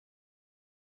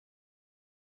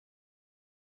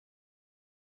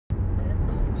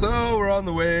So we're on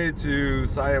the way to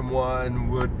Siam No.1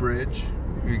 Woodbridge.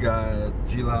 We got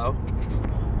Gilao.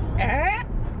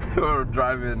 We're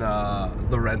driving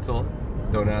the rental.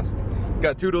 Don't ask.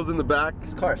 Got Toodles in the back.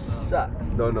 This car sucks.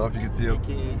 Don't know if you can see him.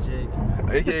 AKA Jake.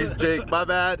 AKA Jake, my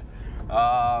bad.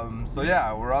 So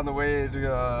yeah, we're on the way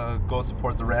to go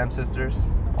support the Ram sisters.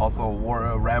 Also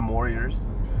Ram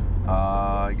warriors.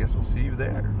 I guess we'll see you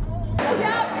there.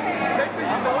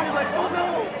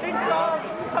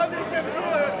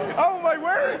 Oh, am I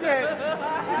wearing it?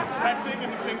 He's stretching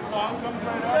and the ping pong comes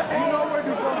right up. You know where to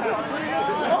go.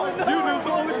 Oh no! Dude, that's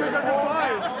the only thing I can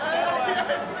find.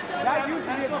 That used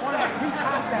to be a corner. We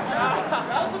passed that.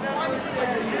 That was the finest thing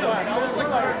like this. You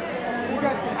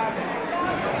guys can have it.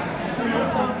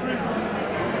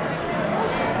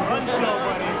 Gun show,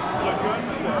 buddy. A gun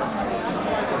show.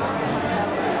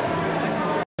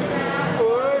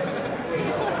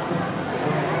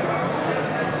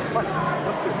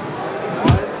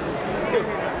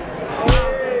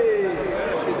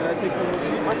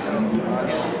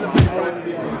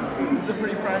 This is a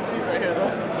pretty prime feat right here,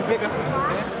 though.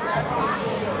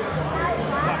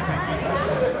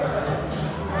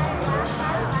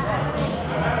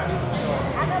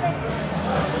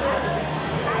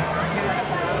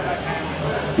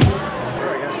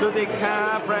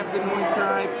 Sudeka, Brampton Muay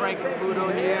Thai, Frank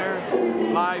Caputo here,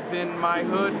 live in my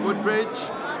hood, Woodbridge.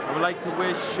 I would like to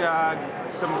wish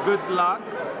some good luck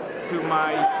to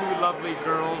my two lovely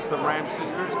girls, the Ram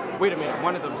sisters. Wait a minute,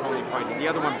 one of them's only fighting. The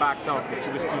other one backed out because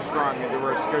she was too strong and they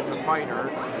were scared to fight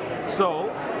her. So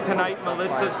tonight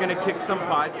Melissa's gonna kick some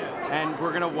butt and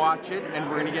we're gonna watch it and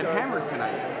we're gonna get hammered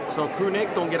tonight. So Crew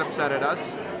Nick, don't get upset at us.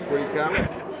 Here you come.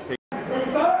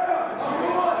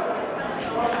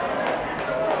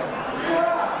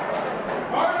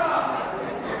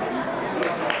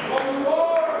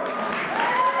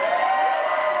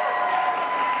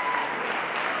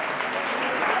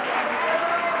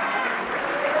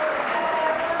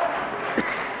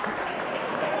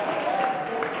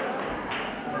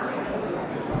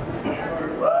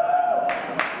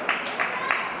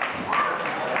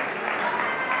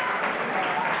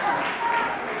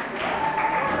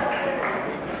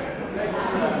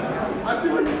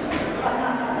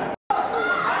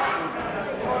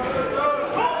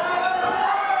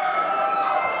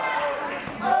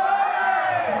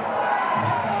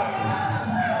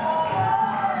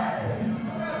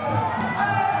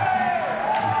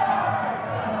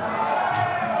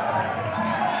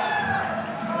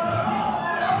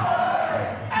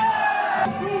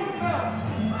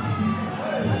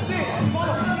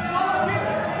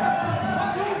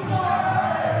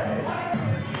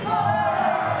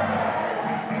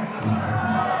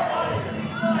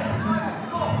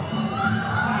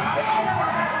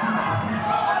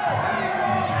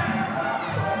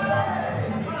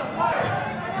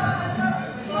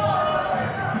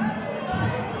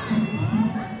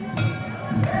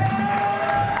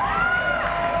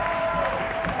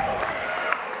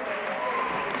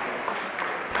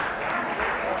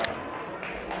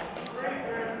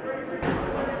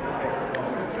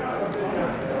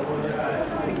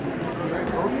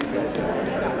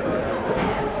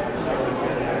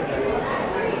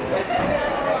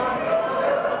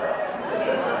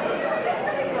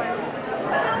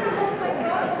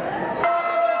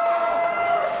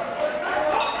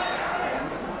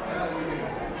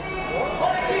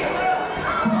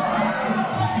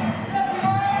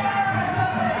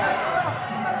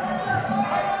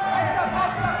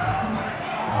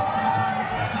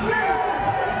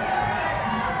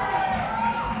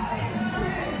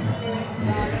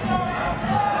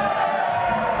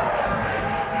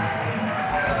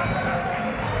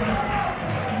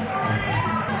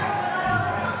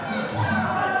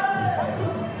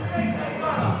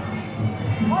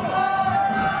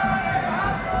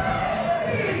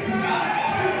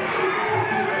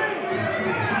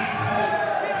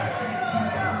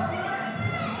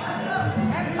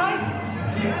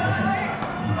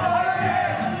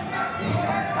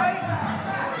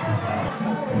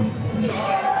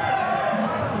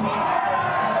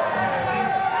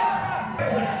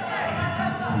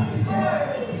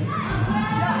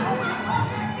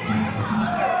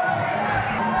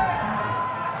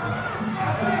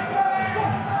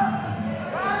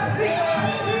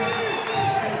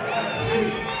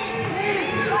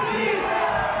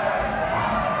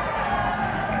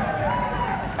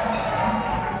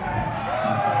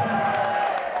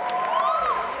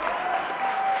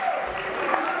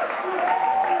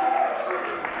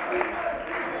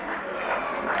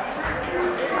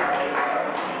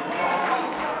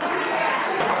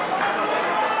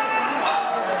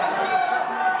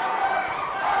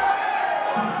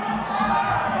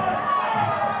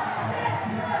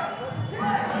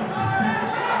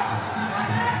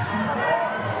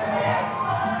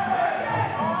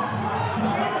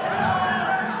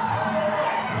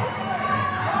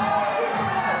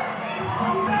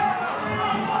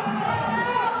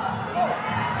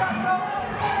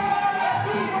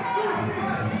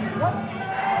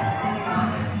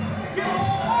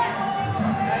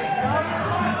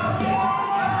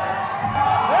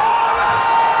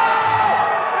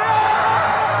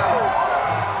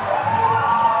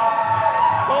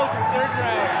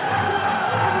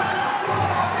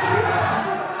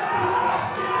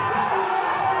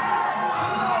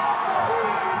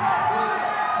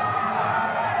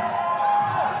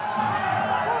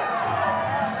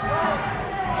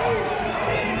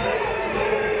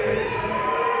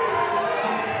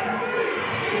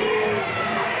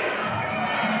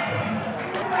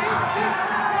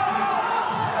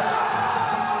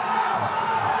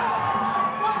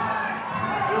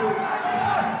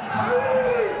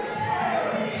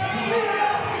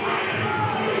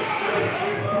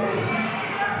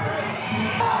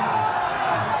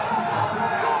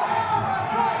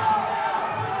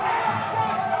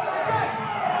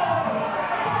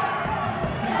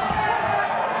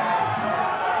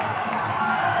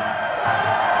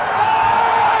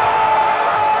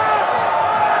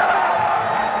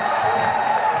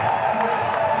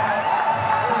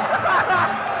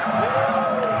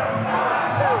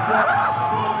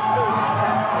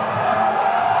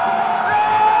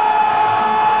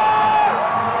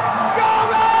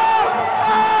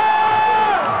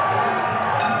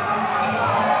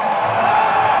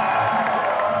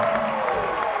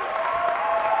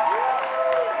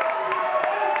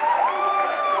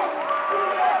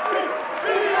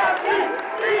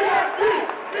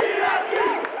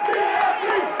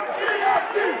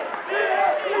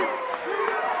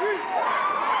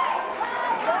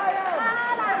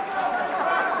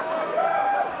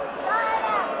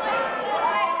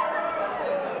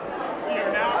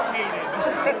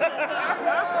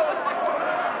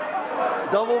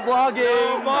 Double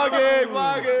vlogging!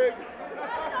 Vlogging!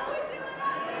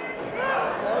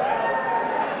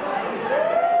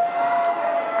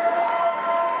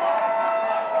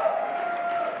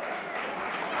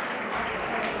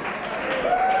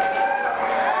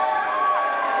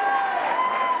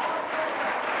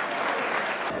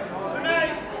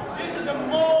 Tonight, this is the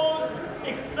most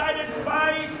excited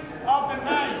fight of the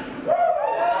night.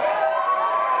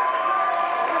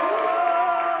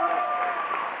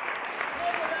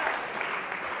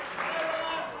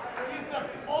 She's a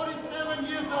 47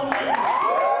 years old lady.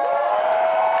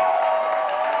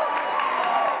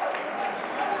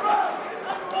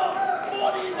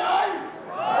 49.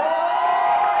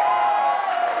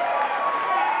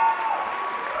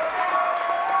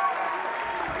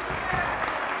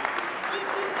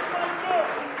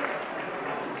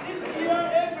 This year,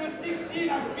 April 16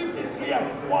 and 53 and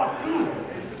 42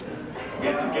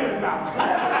 get together now.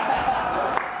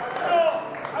 So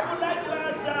I would like to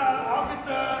ask the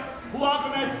officer who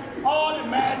organized all the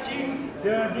matching,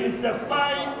 this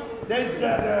fight. There's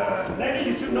the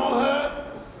lady, you should know her.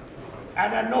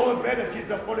 And I know her better, she's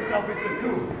a police officer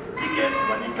too. Tickets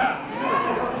when he comes. You know,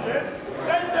 okay?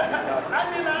 That's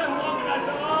Angela who organized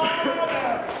all the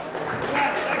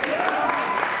thank you.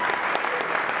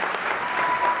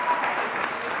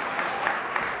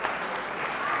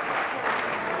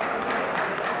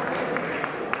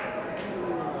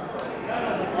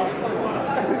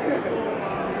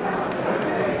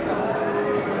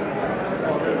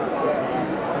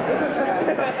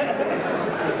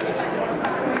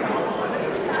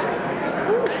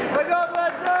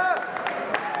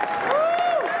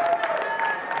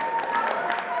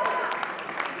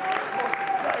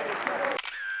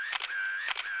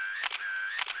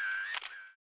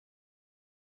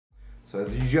 So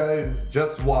as you guys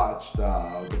just watched,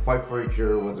 the Fight for a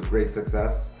Cure was a great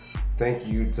success. Thank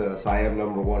you to Siam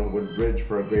No.1 Woodbridge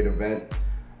for a great event,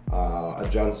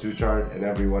 John Suchard, and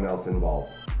everyone else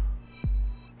involved.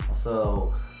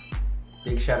 Also,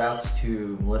 big shout outs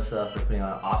to Melissa for putting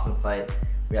on an awesome fight.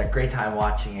 We had a great time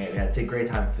watching it. We had a great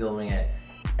time filming it.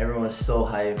 Everyone was so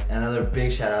hyped. And another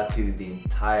big shout out to the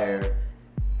entire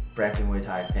Brampton Muay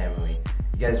Thai family.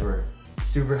 You guys were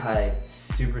super hyped,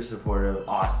 super supportive,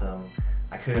 awesome.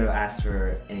 I couldn't have asked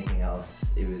for anything else.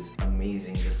 It was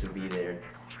amazing just to be there.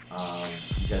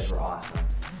 You guys were awesome.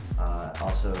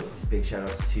 Also, big shout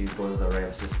outs to both of the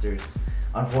Ram sisters.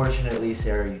 Unfortunately,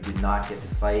 Sarah, you did not get to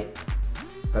fight.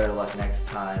 Better luck next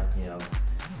time. You know,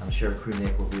 I'm sure Crew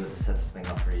Nick will be able to set something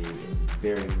up for you in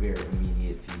very, very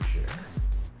immediate future.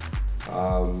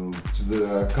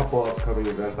 A couple upcoming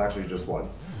events, actually just one.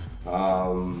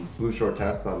 Blue Short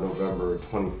Test on November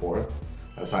 24th.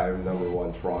 That's Siam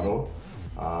No.1 Toronto.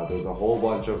 There's a whole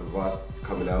bunch of us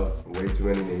coming out, way too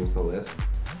many names to list.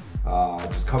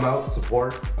 Just come out,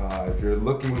 support. If you're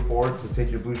looking forward to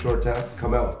take your Blue Short Test,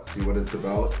 come out, see what it's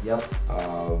about. Yep.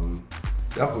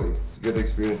 Definitely, it's a good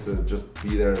experience to just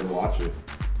be there and watch it.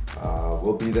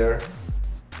 We'll be there.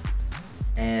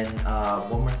 And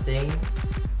one more thing,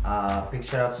 big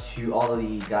shout outs to all of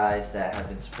the guys that have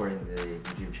been supporting the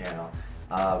YouTube channel.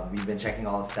 We've been checking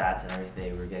all the stats and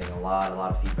everything. We're getting a lot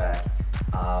of feedback.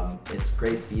 It's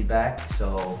great feedback,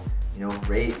 so you know,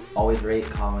 always rate,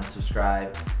 comment,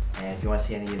 subscribe, and if you want to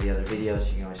see any of the other videos,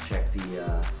 you can always check the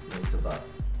links above.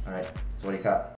 All right, so what do you got?